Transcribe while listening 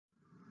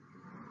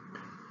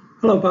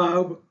Helo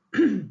bawb,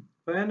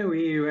 fy enw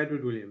i yw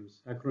Edward Williams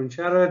ac rwy'n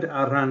siarad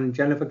ar ran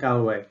Jennifer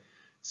Galway,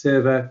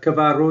 sef y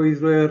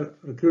cyfarwyddwyr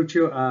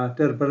recriwtio a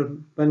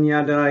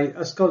derbyniadau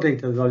Ysgol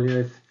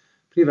Deintyddiaeth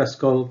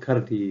Prifysgol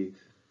Caerdydd.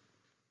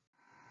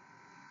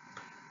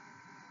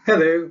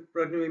 Heddiw,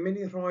 rydyn ni'n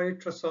mynd i rhoi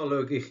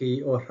trosolwg i chi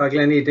o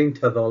rhaglenni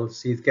deintyddol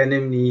sydd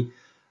gennym ni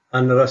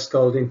yn yr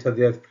Ysgol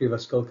Deintyddiaeth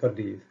Prifysgol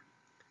Caerdydd,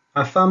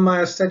 a pham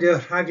mae astudio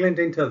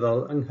rhaglen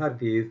deintyddol yng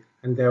Nghaerdydd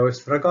yn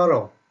ddewis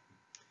rhagorol.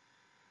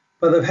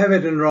 Byddaf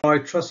hefyd yn rhoi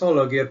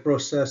trosolwg i'r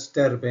broses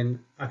derbyn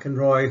ac yn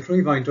rhoi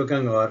rhwyfaint o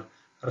gyngor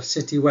ar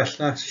sut i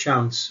wella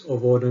siawns o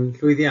fod yn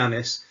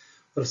llwyddiannus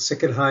wrth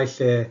sicrhau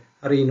lle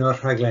ar un o'r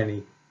rhaglenni.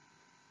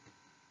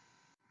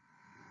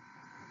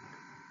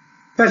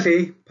 Felly,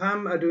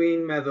 pam ydw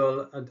i'n meddwl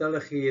y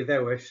dylech chi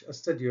ddewis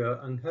astudio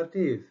yng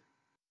Nghaerdydd?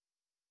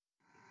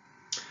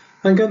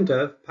 Yn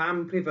gyntaf, pam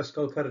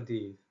Prifysgol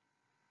Caerdydd?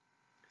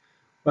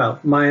 Wel,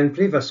 mae'n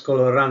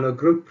prifysgol o ran o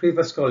grŵp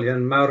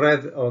prifysgolion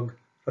mawreddog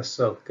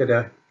Russell gyda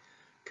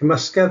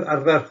cymysgedd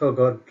ardderchog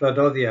o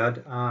dradoddiad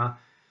a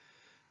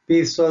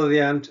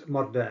buddsoddiant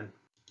modern.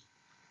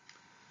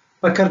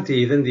 Mae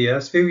Caerdydd yn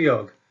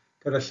ddiasfiwiog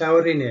gyda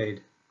llawer i wneud.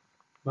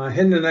 Mae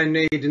hyn yn ei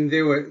wneud yn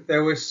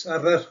ddewis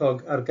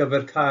ardderchog ar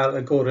gyfer cael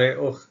y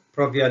gorau o'ch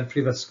profiad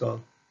prifysgol.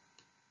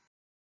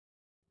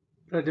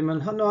 Rydym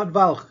yn hynod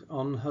falch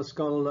o'n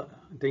hysgol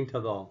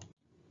deintyddol.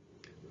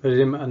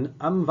 Rydym yn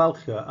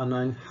ymfalchio yn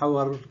ein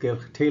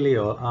hawrgylch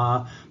teuluol a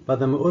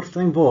byddem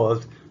wrth ein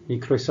bodd i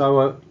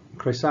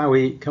croesawu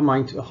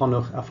cymaint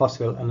ohonoch a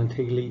phosibl yn y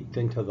teulu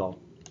deintyddol.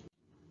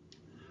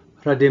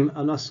 Rydym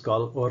yn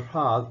ysgol o'r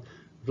rhadd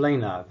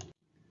flaenaf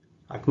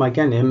ac mae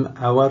gennym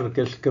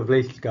awyrgylch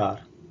gyfleithgar,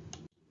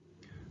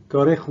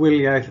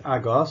 goruchwyliaeth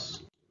agos,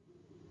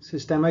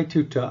 systemau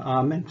tiwtor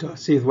a mentor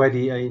sydd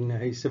wedi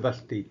ei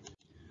sefylltu,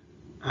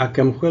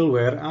 ac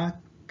ymchwilwyr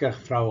ac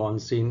athrawon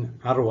sy'n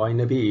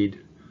arwain y byd.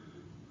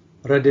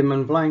 Rydym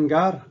yn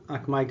flaengar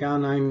ac mae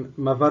gan ein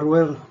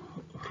myfyrwyr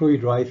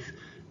rhwydwaith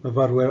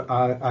myfyrwyr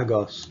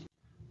agos,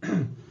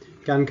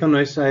 gan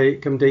cynnwys ei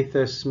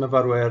cymdeithas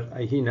myfyrwyr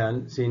ei hunain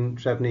sy'n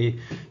trefnu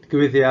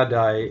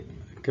digwyddiadau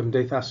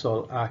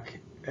cymdeithasol ac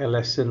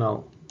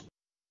elusennol.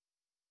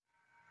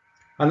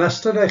 Yn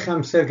ystod eich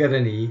amser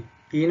gyda ni,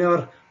 un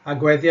o'r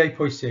agweddiau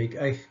pwysig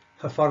eich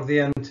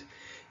hyfforddiant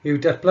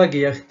yw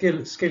datblygu eich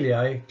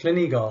sgiliau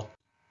clinigol.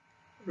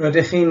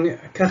 Rydych chi'n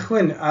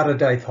cychwyn ar y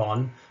daith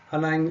hon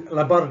yn ein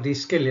labordy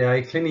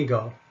sgiliau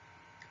clinigol,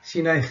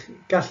 sy'n eich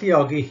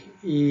galluogi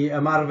i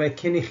ymarfer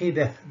cyn i chi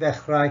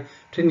ddechrau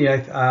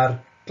triniaeth ar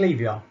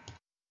gleifio.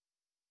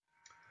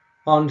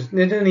 Ond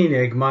nid yn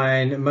unig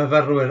mae'n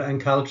myfyrwyr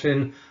yn cael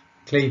trin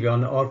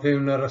cleifion o'r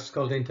fewn yr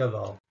ysgol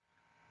deintyddol.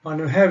 Maen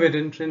nhw hefyd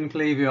yn trin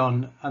cleifion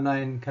yn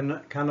ein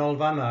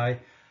canolfannau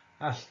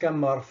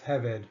allgymorth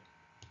hefyd.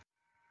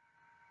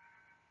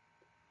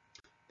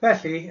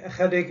 Felly,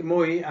 ychydig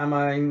mwy am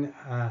ein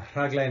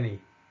rhaglenni.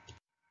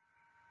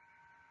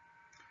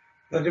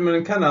 Rydym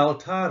yn cynnal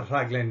tair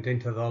rhaglen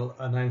deintyddol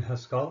yn ein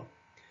hysgol,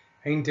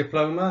 ein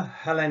diploma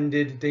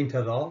hylendid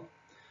deintyddol,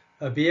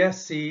 y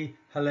BSc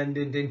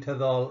hylendid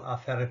deintyddol a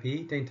therapi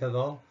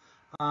deintyddol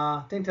a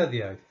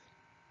deintyddiaeth.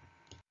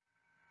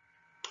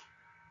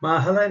 Mae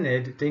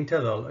hylendid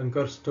deintyddol yn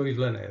gwrs 2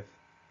 flynedd.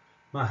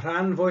 Mae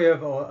rhan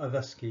fwyaf o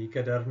addysgu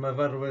gyda'r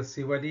myfyrwyr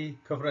sydd wedi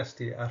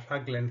cofrestru ar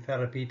rhaglen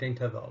therapi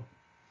deintyddol,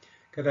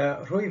 gyda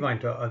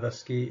rhwyfaint o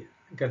addysgu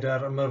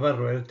gyda'r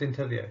myfyrwyr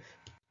deintyddiaeth.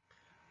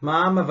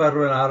 Mae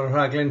myfyrwyr ar y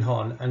rhaglen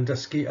hon yn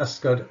dysgu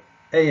ysgod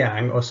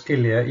eang o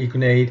sgiliau i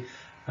gwneud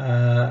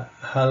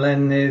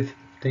hylenydd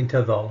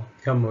deintyddol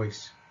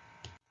cymwys.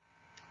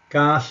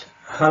 Gall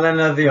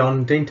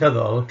hylenyddion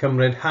deintyddol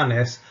cymryd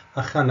hanes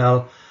a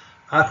chynnal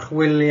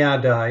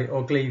archwiliadau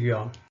o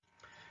gleifion.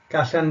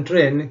 Gall yn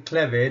dryn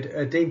clefyd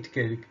y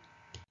deintygydd.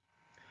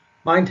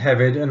 Maent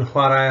hefyd yn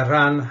chwarae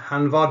rhan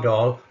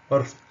hanfodol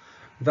wrth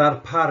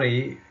ddarparu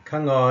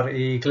cyngor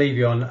i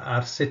gleifion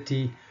ar sut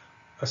i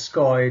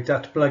ysgoi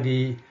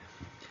datblygu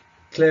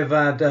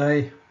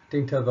clefadau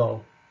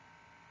deintyddol.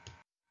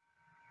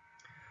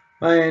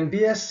 Mae'n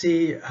BSc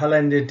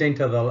hylendid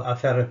deintyddol a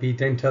therapi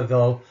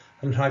deintyddol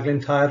yn rhaglen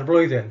 3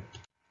 blwyddyn.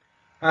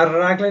 Ar y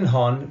rhaglen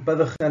hon,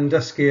 byddwch yn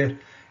dysgu'r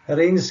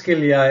un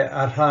sgiliau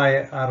a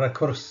rhai ar y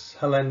cwrs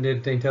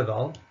hylendid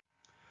deintyddol.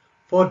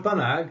 Fodd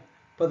bynnag,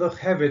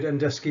 byddwch hefyd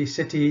yn dysgu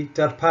sut i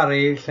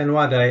darparu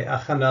llenwadau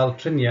a chynnal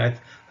triniaeth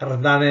ar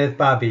ddannedd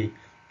babi,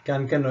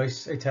 gan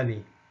gynnwys eu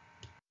tynnu.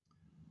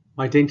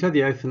 Mae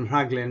deintyddiaeth yn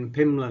rhaglen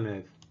 5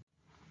 mlynedd.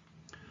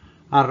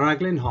 Ar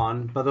rhaglen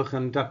hon, byddwch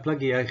yn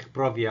datblygu eich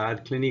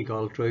brofiad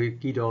clinigol drwy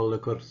gydol y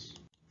cwrs.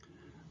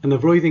 Yn y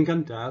flwyddyn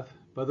gyntaf,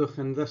 byddwch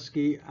yn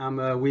ddysgu am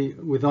y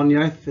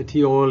wyddoniaeth y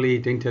tu ôl i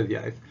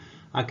deintyddiaeth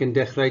ac yn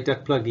dechrau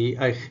datblygu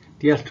eich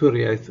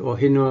dealltwriaeth o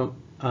hyn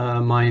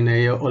mae'n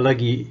ei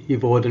olygu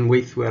i fod yn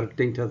weithwyr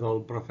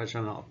deintyddol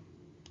broffesiynol.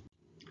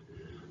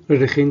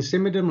 Rydych chi'n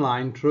symud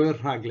ymlaen trwy'r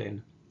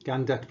rhaglen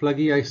gan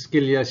datblygu eich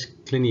sgiliau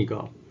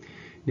clinigol.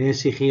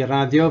 nes i chi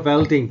raddio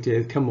fel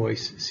deintydd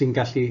cymwys sy'n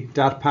gallu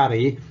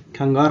darparu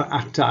cyngor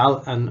atal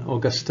yn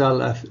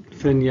ogystal â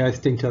ffriniaeth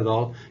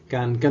deintyddol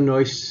gan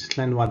gynnwys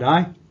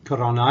llenwadau,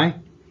 coronau,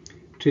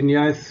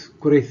 triniaeth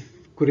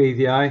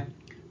gwreiddiau,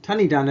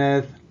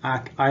 tanidanedd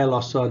ac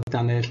ailosod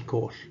dannedd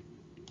coll.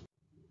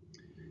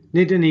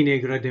 Nid yn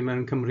unig rydym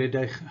yn cymryd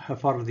eich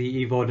hyfforddi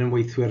i fod yn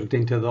weithwyr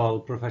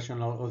deintyddol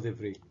proffesiynol o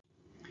ddifri,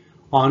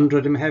 ond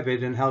rydym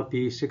hefyd yn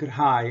helpu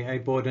sicrhau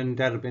ei bod yn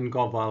derbyn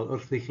gofal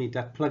wrth i chi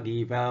datblygu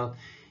fel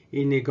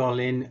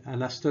unigolyn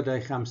yn ystod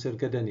eich amser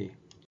gyda ni.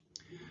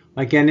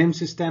 Mae gennym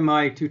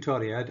systemau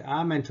tiwtoriad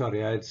a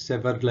mentoriad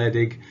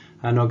sefydledig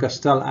yn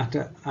ogystal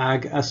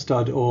ag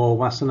ystod o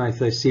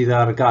wasanaethau sydd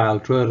ar gael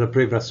trwy'r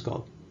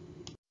Prifysgol.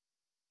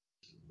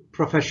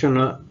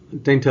 Proffesiynol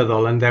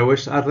deintyddol yn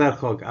ddewis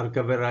ardderchog ar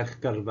gyfer eich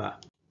gyrfa.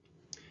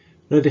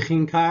 Rydych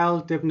chi'n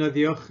cael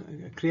defnyddio'ch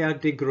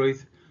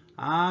creadigrwydd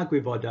a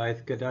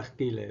gwybodaeth gyda'ch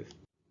gilydd,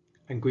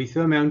 yn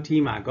gweithio mewn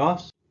tîm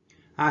agos,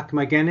 ac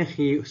mae gennych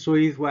chi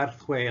swydd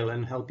werth chweil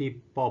yn helpu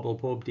bobl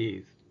pob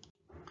dydd.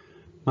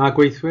 Mae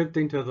gweithwyr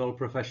deintyddol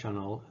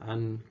proffesiynol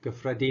yn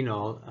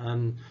gyffredinol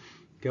yn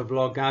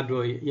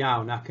gyflogadwy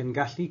iawn ac yn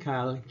gallu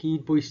cael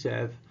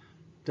cydbwysedd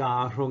da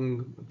rhwng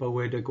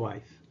bywyd y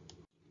gwaith,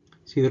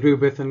 sydd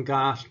rhywbeth yn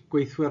gall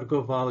gweithwyr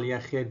gofal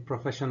iechyd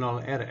proffesiynol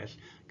eraill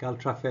gael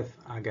trafferth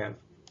agef.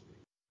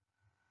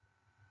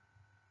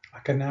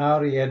 Ac yn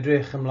nawr i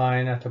edrych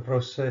ymlaen at y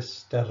broses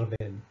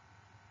derbyn.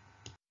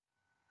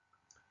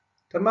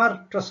 Dyma'r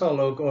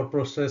drosolwg o'r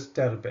broses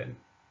derbyn.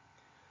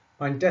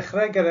 Mae'n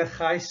dechrau gyda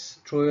chais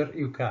trwy'r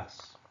uwcas.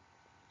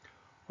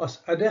 Os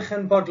ydych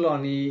yn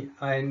bodloni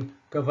ein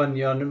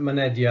gofynion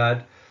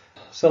mynediad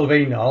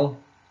sylfaenol,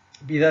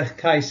 bydd eich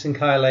cais yn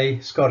cael ei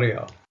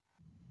sgorio.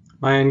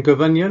 Mae'n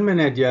gofynion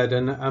mynediad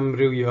yn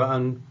amrywio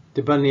yn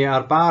dibynnu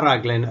ar ba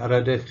raglen yr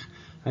ydych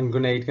yn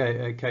gwneud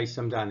cais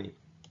amdani.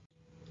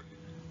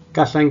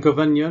 Gallai'n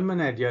gofynion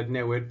mynediad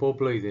newid bob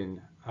blwyddyn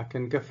ac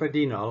yn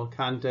gyffredinol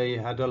cant ei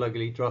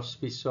adolygu dros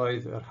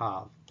fisoedd yr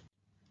haf.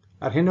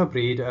 Ar hyn o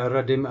bryd,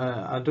 rydym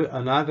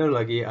yn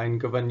adolygu ein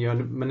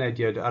gofynion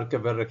mynediad ar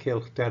gyfer y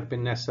cylch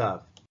derbyn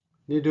nesaf.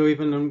 Nid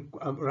wyf yn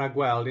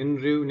rhagweld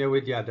unrhyw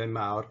newidiadau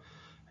mawr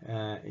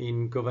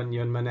i'n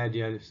gofynion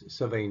mynediad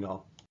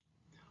sylfaenol,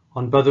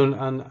 ond byddwn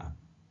yn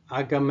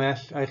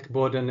agymell eich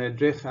bod yn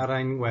edrych ar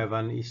ein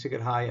wefan i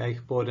sicrhau eich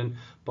bod yn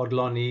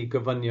bodloni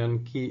gofynion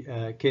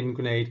cyn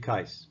gwneud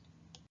cais.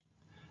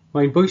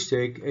 Mae'n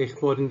bwysig eich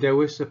bod yn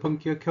dewis y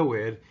pynciau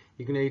cywir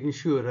i gwneud yn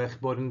siŵr eich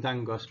bod yn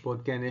dangos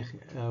bod gennych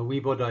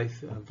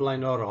wybodaeth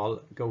flaenorol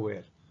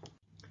gywir.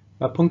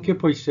 Mae pynciau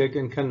pwysig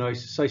yn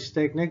cynnwys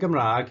Saesneg neu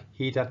Gymraeg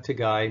hyd at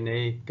tygau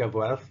neu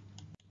gyfwerth,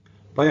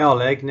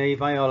 bioleg neu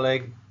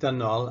fioleg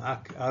dynol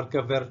ac ar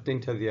gyfer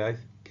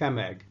deintyddiaeth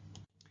cemeg.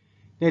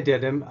 Nid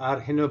ydym ar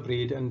hyn o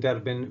bryd yn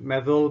derbyn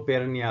meddwl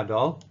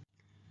beirniadol,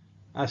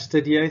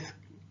 astudiaeth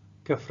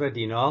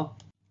cyffredinol,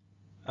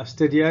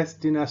 astudiaeth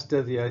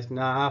dinastyddiaeth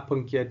na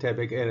pynciau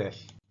tebyg eraill.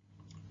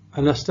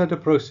 Yn ystod y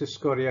broses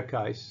sgorio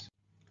cais,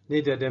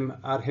 nid ydym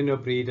ar hyn o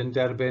bryd yn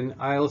derbyn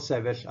ail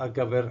sefyll ar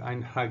gyfer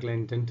ein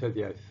rhaglen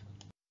deintyddiaeth.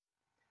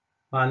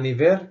 Mae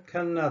nifer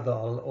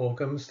cynyddol o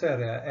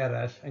gymwysteriau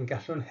eraill yn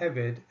gallwn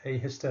hefyd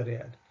eu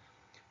hystyried.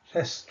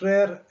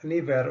 Rhestrir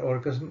nifer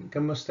o'r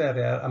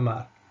gymwysteriau yma.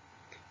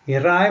 I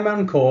rai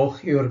mewn coch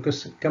yw'r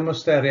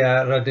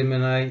gymwysteriau rydym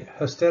yn eu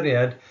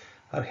hystyried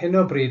ar hyn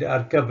o bryd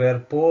ar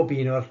gyfer bob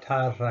un o'r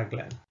tair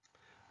rhaglen.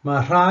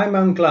 Mae rhai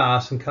mewn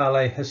glas yn cael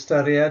eu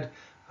hystyried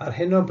ar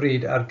hyn o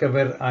bryd ar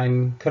gyfer ein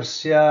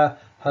cyrsiau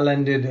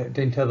hylendid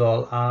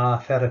deintyddol a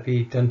therapi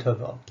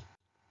deintyddol.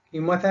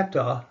 Unwaith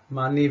eto,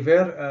 mae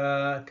nifer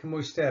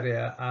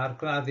cymwysteriau a'r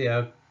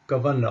graddiau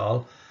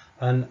gofynol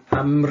yn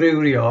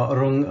amrywio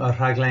rhwng y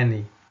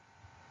rhaglenni.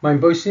 Mae'n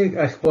bwysig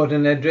eich bod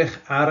yn edrych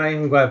ar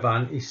ein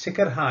gwefan i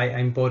sicrhau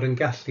ein bod yn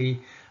gallu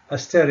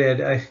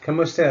ystyried eich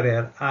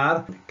cymwysteriad a'r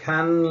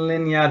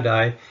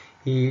canlyniadau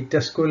i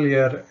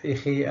dysgwyliwr i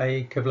chi eu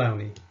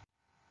cyflawni.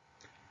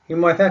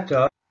 Unwaith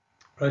eto,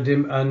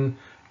 rydym yn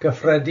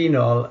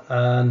gyffredinol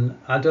yn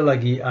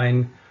adolygu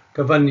ein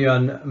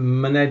gofynion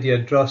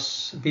mynediad dros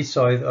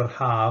fisoedd o'r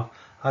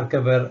haf ar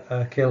gyfer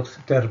y cylch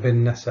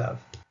derbyn nesaf.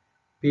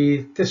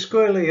 Bydd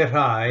disgwyl i'r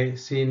rhai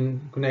sy'n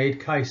gwneud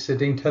cais y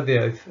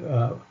deintyddiaeth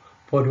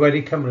bod wedi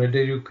cymryd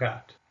yr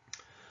uwcat.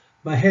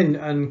 Mae hyn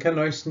yn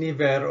cynnwys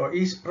nifer o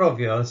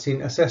isbrofio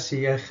sy'n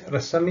asesu eich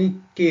resymu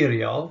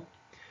geiriol,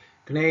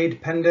 gwneud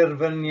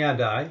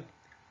penderfyniadau,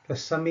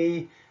 resymu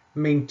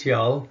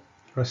meintiol,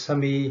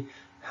 resymu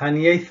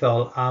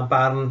haniaethol a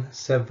barn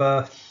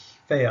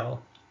sefyllfaol.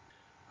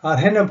 Ar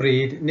hyn o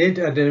bryd,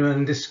 nid ydym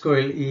yn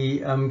disgwyl i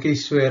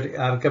ymgeiswyr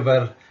ar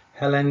gyfer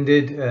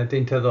helendid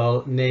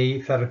deintyddol neu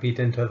therapi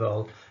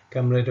deintyddol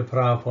gymryd y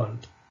prawf hwn.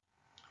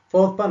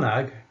 Fodd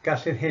bynnag,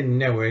 gallai'r hyn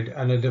newid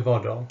yn y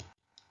dyfodol.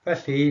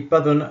 Felly,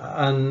 byddwn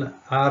yn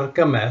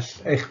argymell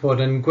eich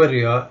bod yn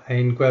gwirio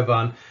ein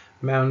gwefan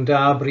mewn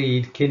da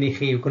bryd cyn i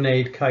chi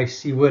gwneud cais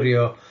i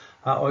wirio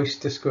a oes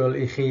disgwyl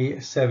i chi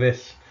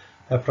sefyll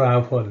y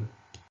prawf hwn.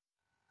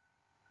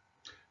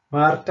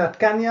 Mae'r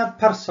datganiad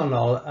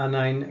personol yn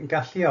ein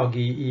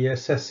galluogi i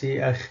asesu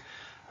eich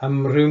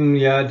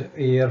ymrwymiad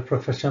i'r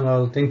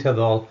proffesiynol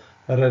deintyddol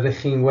yr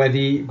ydych chi'n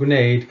wedi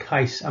gwneud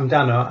cais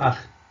amdano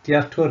a'ch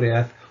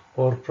dealltwriaeth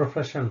o'r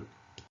proffesiwn.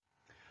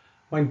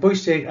 Mae'n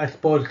bwysig eich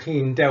bod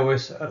chi'n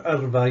dewis yr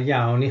yrfa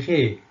iawn i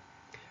chi.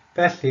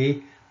 Felly,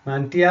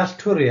 mae'n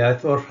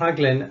dealltwriaeth o'r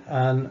rhaglen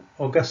yn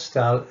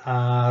ogystal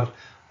â'r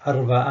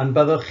yrfa yn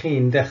byddwch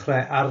chi'n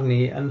dechrau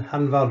arni yn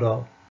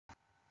hanfodol.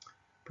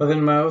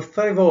 Byddwn yma wrth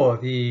ei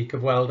fodd i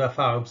gyfweld â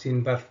phawb sy'n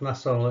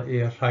berthnasol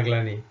i'r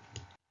rhaglenni.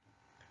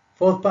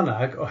 Fodd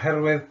bynnag,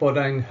 oherwydd bod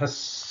ein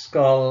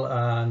hysgol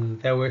yn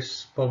ddewis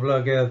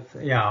boblogaeth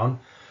iawn,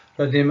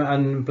 rydym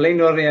yn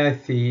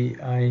blaenoriaethu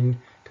ein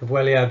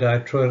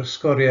cyfweliadau trwy'r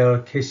sgoriau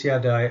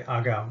ceisiadau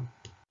agam.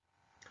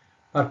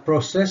 Mae'r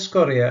broses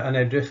sgorio yn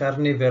edrych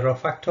ar nifer o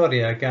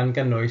ffactoriau gan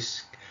gynnwys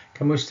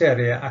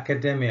cymwysteriau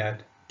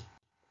academiad.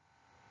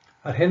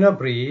 Ar hyn o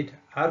bryd,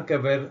 ar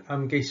gyfer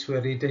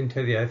ymgeiswyr i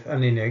deintyddiaeth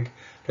yn unig,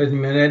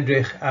 rydym yn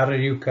edrych ar y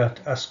UCAT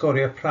a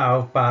sgorio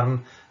prawf barn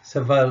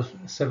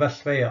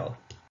sefyllfeol.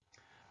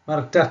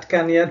 Mae'r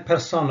datganiad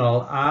personol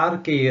a'r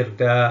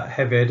geirda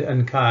hefyd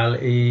yn cael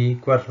ei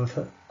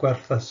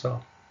gwerthuso.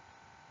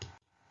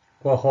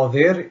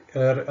 Gwahoddir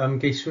yr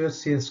ymgeiswyr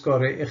sy'n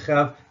sgorio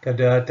uchaf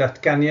gyda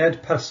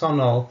datganiad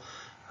personol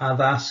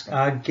addasg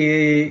a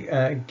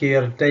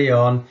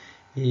geirdeion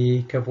i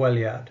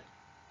cyfweliad.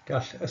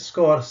 Gall y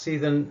sgôr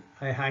sydd yn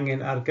ehangu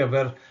ar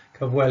gyfer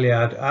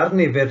cyfweliad a'r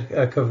nifer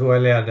y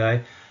cyfweliadau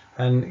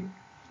yn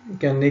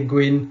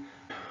gynigwyn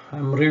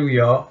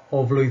amrywio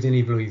o flwyddyn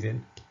i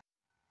flwyddyn.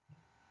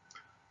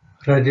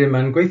 Rydym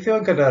yn gweithio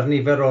gyda'r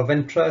nifer o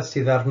fentra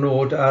sydd ar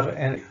nod ar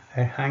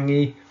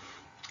ehangu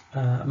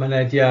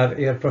mynediad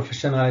i'r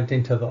proffesiynau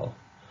deintyddol.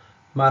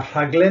 Mae'r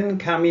rhaglen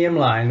camu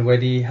ymlaen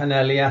wedi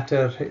hanelu at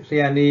y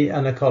rhieni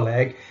yn y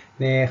coleg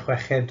neu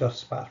chweched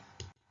dosbarth.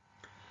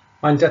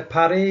 Mae'n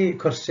darparu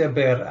cwrsiau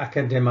byr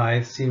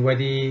academaidd sydd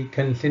wedi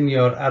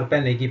cynllunio'r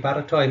arbennig i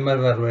baratoi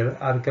myfyrwyr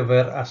ar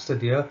gyfer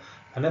astudio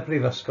yn y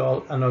Prifysgol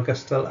yn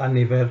ogystal â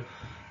nifer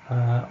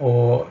o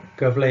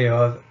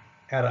gyfleoedd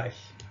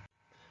eraill.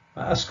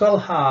 Mae Ysgol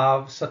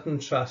Haf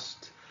Sutton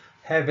Trust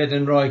hefyd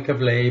yn rhoi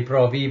cyfle i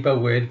brofi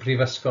bywyd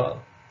prifysgol,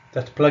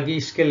 datblygu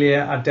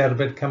sgiliau a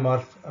derbyd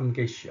cymorth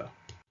ymgeisio.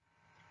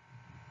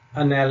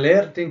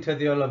 Anelir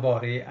deintyddio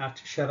labori at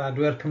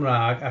siaradwyr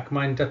Cymraeg ac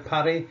mae'n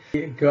darparu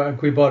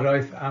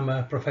gwybodaeth am y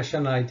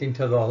proffesiynau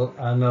deintyddol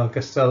yn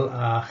ogystal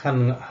â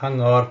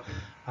chyngor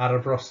ar y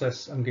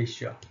broses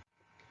ymgeisio.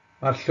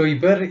 Mae'r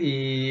llwybr i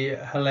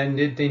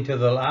hylendid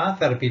deintyddol a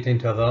therapi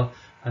deintyddol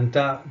yn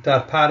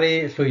darparu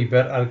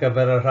llwybr ar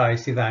gyfer y rhai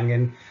sydd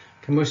angen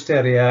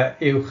cymwysteriau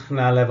uwch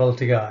na lefel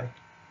TGAU.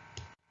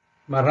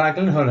 Mae'r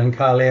rhaglen hwn yn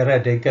cael ei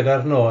redig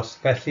gyda'r nos,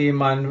 felly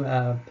mae'n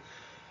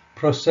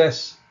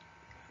proses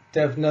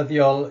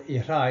defnyddiol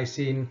i rhai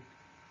sy'n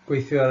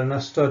gweithio yn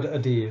ystod y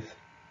dydd.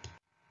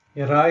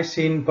 I rhai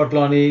sy'n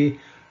bodloni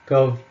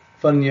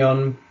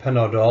gofynion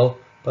penodol,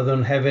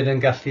 byddwn hefyd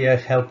yn gallu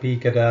eich helpu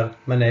gyda'r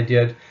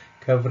mynediad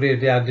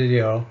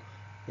cyfrifiaduriol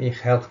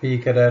i'ch helpu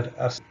gyda'r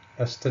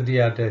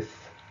astudiadaeth.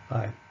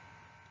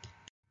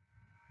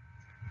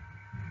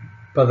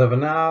 Byddaf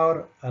yn awr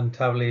yn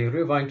taflu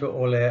rhywfaint o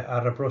ole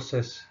ar y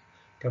broses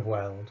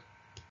gyfweld.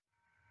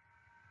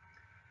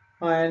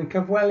 Mae'n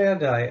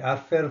cyfweliadau ar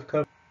ffurf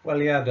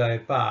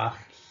cyfweliadau bach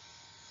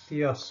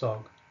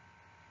lluosog.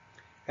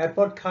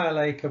 Bod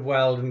cael ei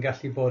cyfweld yn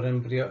gallu bod yn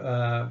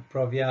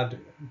brofiad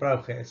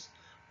brawychus,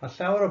 mae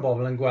llawer o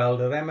bobl yn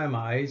gweld yr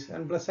MMIs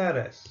yn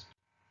bleserus.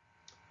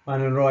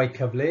 Maen nhw'n rhoi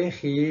cyfle i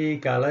chi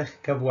gael eich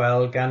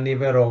cyfweld gan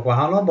nifer o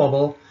gwahanol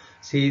bobl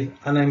sydd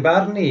yn ein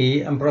barn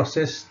ni yn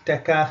broses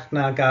decach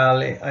na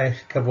gael eich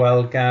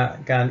cyfweld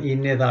gan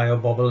un neu ddau o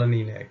bobl yn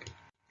unig.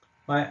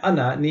 Mae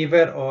yna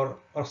nifer o'r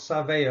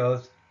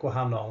orsafeoedd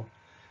gwahanol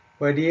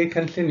wedi eu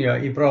cynllunio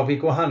i brofi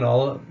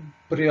gwahanol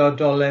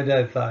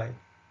briodoleddau.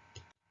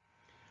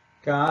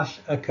 Gall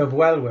y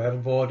cyfwelwyr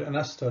fod yn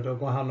ystod o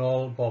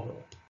gwahanol bobl.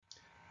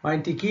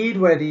 Maent i gyd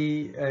wedi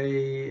eu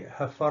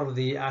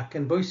hyfforddi ac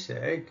yn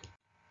bwysig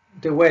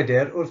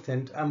dywedir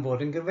wrthynt am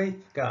fod yn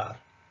gyfeithgar.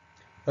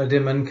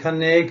 Rydym yn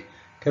cynnig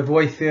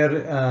cyfieithwyr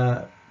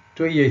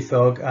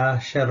dwyieithog a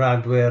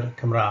siaradwyr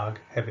Cymraeg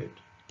hefyd.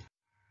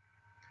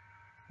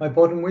 Mae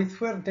bod yn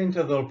weithwyr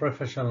deintyddol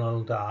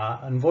proffesiynol da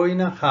yn fwy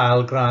na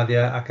chael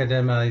graddiau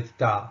academaidd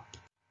da.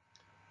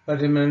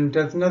 Rydym yn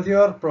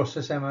defnyddio'r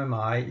broses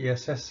MMI i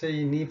asesu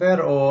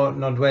nifer o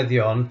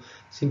nodweddion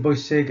sy'n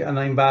bwysig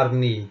yn ein barn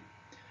ni.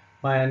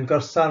 Mae'n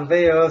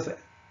gorsafeoedd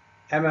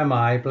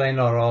MMI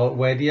blaenorol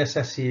wedi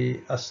asesu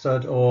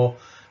ystod o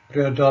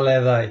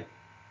briodoleddau,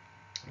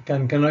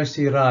 gan gynnwys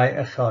i rai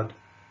uchod.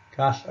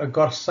 Gall y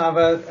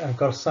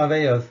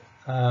gorsafeoedd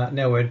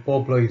newid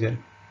bob blwyddyn.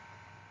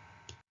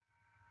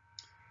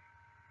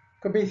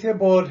 Gobeithio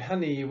bod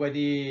hynny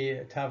wedi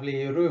taflu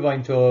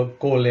rhywfaint o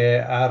golau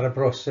ar y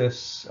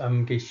broses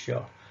ymgeisio.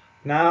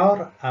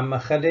 Nawr am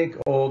ychydig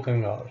o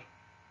gyngor.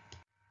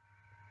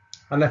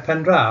 Yn y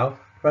pen draw,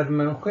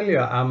 rydym yn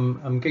chwilio am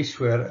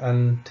ymgeiswyr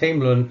yn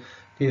teimlwn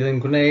bydd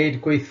yn gwneud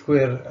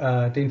gweithwyr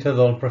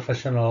deintyddol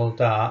proffesiynol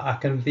da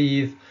ac yn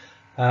fydd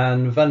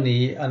yn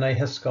fyny yn ei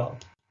hysgol.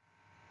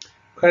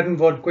 Credyn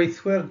fod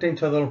gweithwyr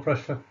deintyddol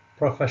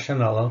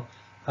proffesiynol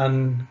yn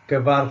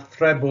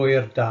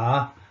gyfarthrebwyr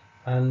da,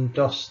 yn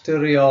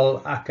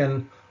dosturiol ac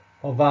yn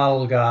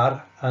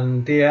ofalgar,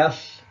 yn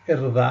deall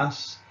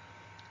urddas,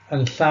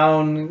 yn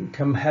llawn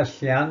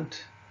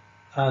cymhelliant,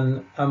 yn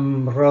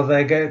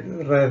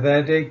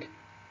ymroddedig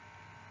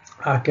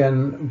ac yn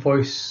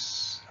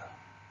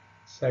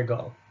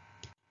foesegol.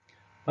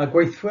 Mae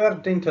gweithwyr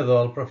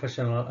deintyddol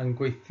proffesiynol yn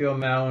gweithio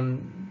mewn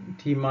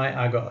tîmau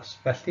agos,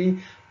 felly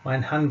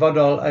mae'n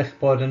hanfodol eich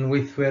bod yn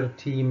weithwyr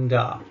tîm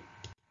da.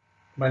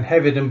 Mae'n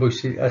hefyd yn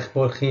bwysig eich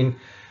bod chi'n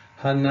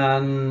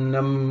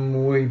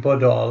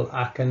hynanymwybodol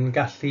ac yn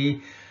gallu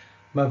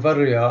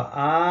myfyrio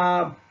a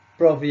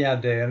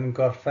brofiadau yn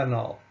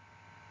gorffennol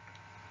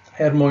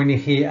mwyn I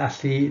chi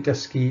allu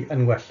dysgu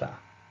yn wella.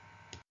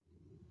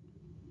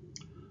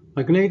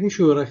 Mae gwneud yn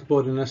siŵr eich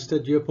bod yn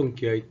astudio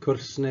pynciau,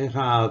 cwrs neu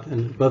rhadd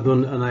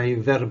byddwn yn ei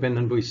dderbyn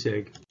yn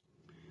bwysig.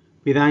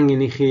 Bydd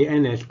angen I chi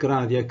ennill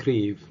graddiau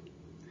cryf.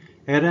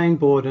 Ein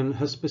bod yn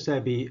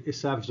hysbysebu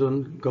isafswn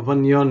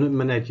gofynion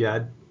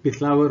mynediad, bydd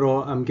llawer o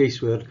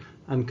ymgeiswyr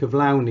yn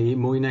cyflawni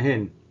mwy na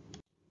hyn.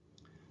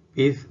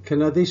 Bydd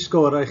cynyddu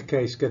sgôr eich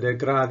ceis gyda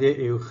graddiau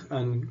uwch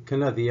yn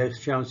cynyddu eich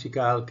siawns I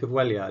gael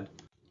cyfweliad.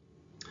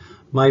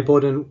 Mae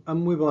bod yn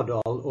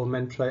ymwybodol o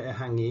mentrau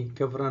ehangu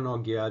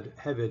cyfranogiad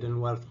hefyd yn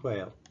werth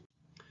chweil.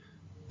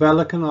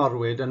 Fel y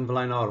cynorwyd yn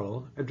flaenorol,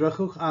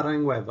 edrychwch ar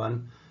ein wefan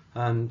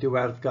yn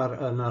diweddgar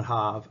yn yr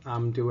haf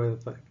am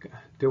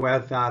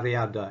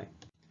diweddariadau.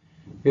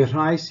 I'r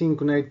rhai sy'n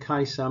gwneud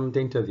cais am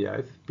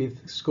deintyddiaeth, bydd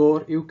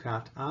sgôr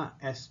UCAT a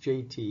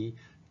SJT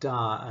da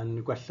yn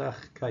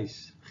gwella'ch cais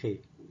chi.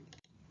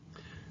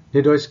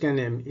 Nid oes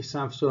gennym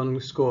isafswn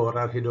sgôr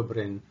ar hyd o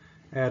bryn,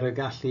 y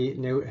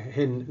gallu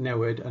hyn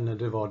newid yn y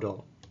dyfodol.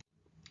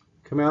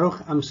 Cymerwch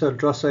amser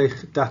dros eich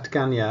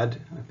datganiad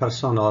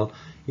personol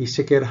I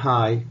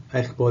sicrhau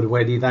eich bod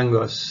wedi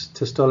ddangos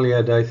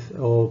tystoliadaeth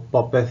o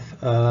bopeth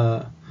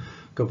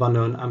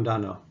gofynnwn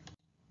amdano.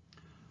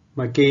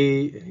 Mae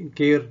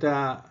geir da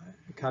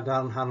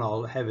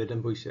cadarnhaol hefyd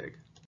yn bwysig.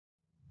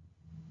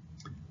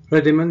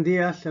 Rydym yn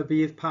deall y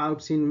bydd pawb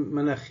sy'n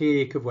mynychu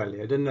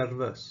cyfweliad yn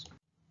nerfus.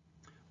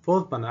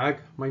 Fodd bynnag,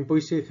 mae'n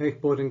bwysig eich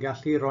bod yn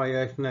gallu rhoi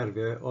eich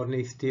nerfiau o'r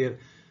neithdir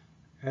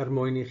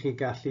mwyn I chi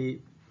gallu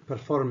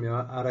perfformio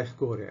ar eich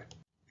gorau.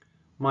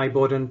 Mae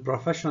bod yn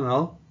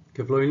broffesiynol,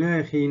 cyflwyno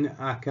eich hun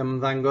ac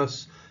ymddangos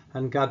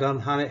yn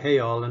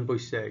gadarnhaol yn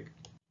bwysig.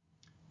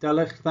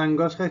 Dylech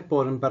ddangos eich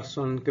bod yn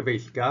berson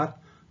gyfeillgar,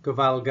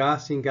 gofalgar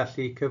sy'n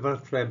gallu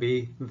cyfarthrebu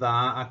dda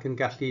ac yn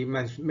gallu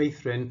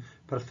meithrin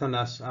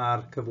perthynas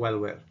â'r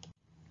cyfwelwyr.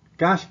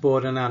 Gall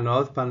bod yn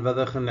anodd pan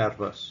fyddwch yn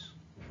nerfus,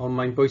 ond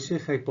mae'n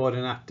bwysig eich bod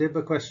yn ateb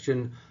y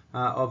cwestiwn a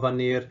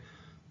ofynnir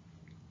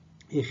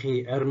I chi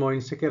mwyn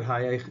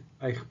sicrhau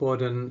eich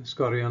bod yn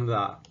sgorio'n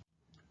dda.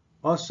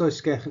 Os oes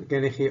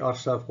gennych chi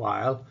orsaf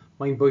wael,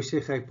 mae'n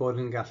bwysig eich bod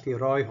yn gallu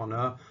rhoi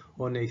honno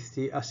o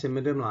neithdi a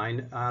symud ymlaen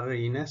ar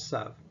un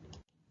nesaf.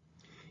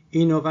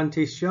 Un o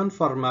fanteision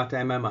fformat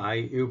MMI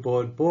yw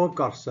bod bob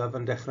gorsaf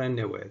yn dechrau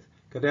newydd,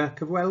 gyda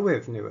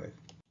cyfwelwyr newydd.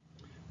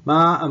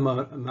 Mae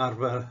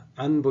ymarfer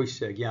yn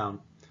bwysig iawn,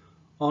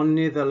 ond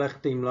ni ddylech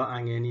deimlo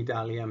angen I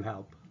dalu am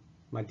help.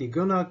 Mae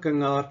digon o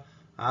gyngor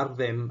ar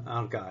ddim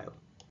ar gael.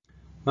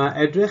 Mae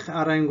edrych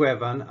ar ein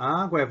gwefan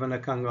a gwefan y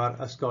Cyngor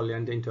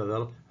Ysgolion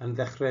Deintyddol yn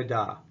ddechrau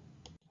da.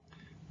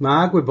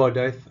 Mae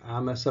gwybodaeth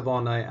am y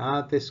safonau a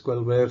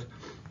ddisgwylwyr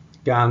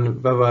gan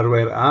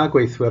fyfyrwyr a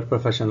gweithwyr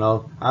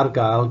proffesiynol ar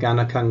gael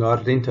gan y Cyngor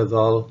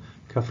Deintyddol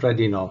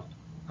Cyffredinol,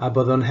 a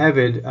byddwn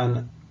hefyd yn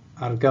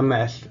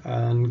argymell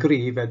yn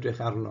gryf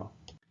edrych arno.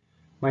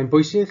 Mae'n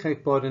bwysig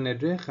eich bod yn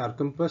edrych ar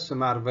gwmpas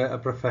ymarfer y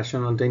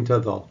proffesiynol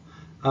deintyddol,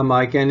 a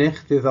mae gennych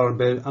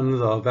ddiddordeb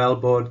ynddo fel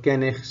bod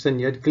gennych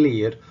syniad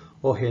glir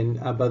o hyn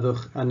a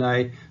byddwch yn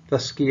ei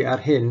ddysgu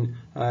ar hyn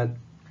a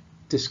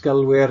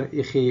disgylwyr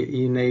I chi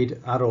I wneud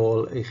ar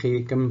ôl I chi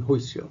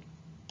gymhwysio.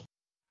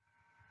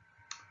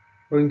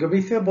 Rwy'n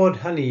gobeithio bod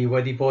hynny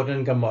wedi bod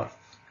yn gymorth.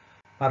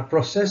 Mae'r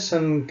broses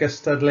yn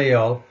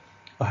gystadleuol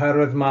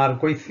oherwydd mae'r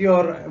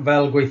gweithiwr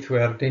fel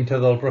gweithwyr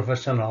deintyddol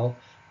proffesiynol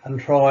yn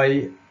rhoi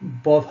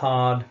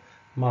boddhad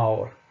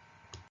mawr.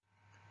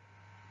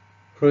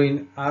 Rwy'n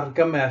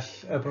argymell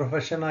y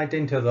proffesiynau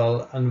deintyddol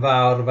yn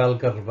fawr fel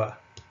gyrfa.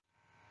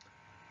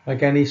 Mae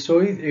gen I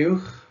swydd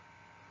uwch,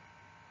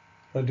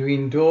 rydw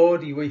i'n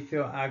dod I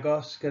weithio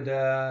agos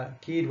gyda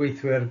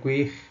cydweithwyr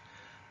gwych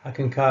ac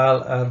yn cael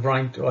y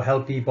fraint o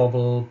helpu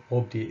bobl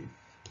bob dydd.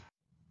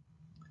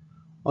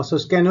 Os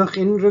oes gennych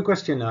unrhyw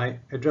gwestiynau,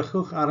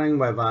 edrychwch ar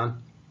ein wefan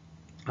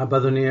a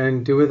byddwn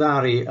ni'n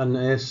diweddaru yn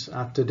ys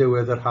at y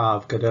diwedd yr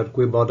haf gyda'r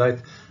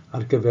gwybodaeth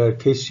ar gyfer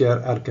ceisiau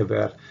ar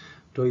gyfer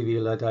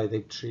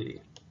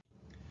 2023.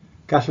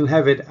 Gallwn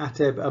hefyd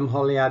ateb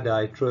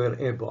ymholiadau trwy'r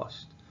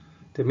e-bost.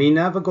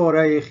 Dymunaf y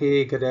gorau I chi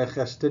gyda'ch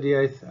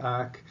astudiaeth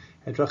ac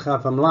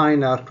edrychaf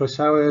ymlaen ar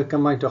croesawu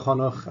gymaint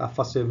ohonoch a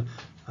phosib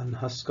yn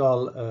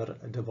hysgol yr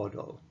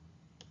dyfodol.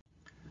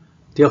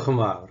 Diolch yn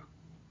fawr.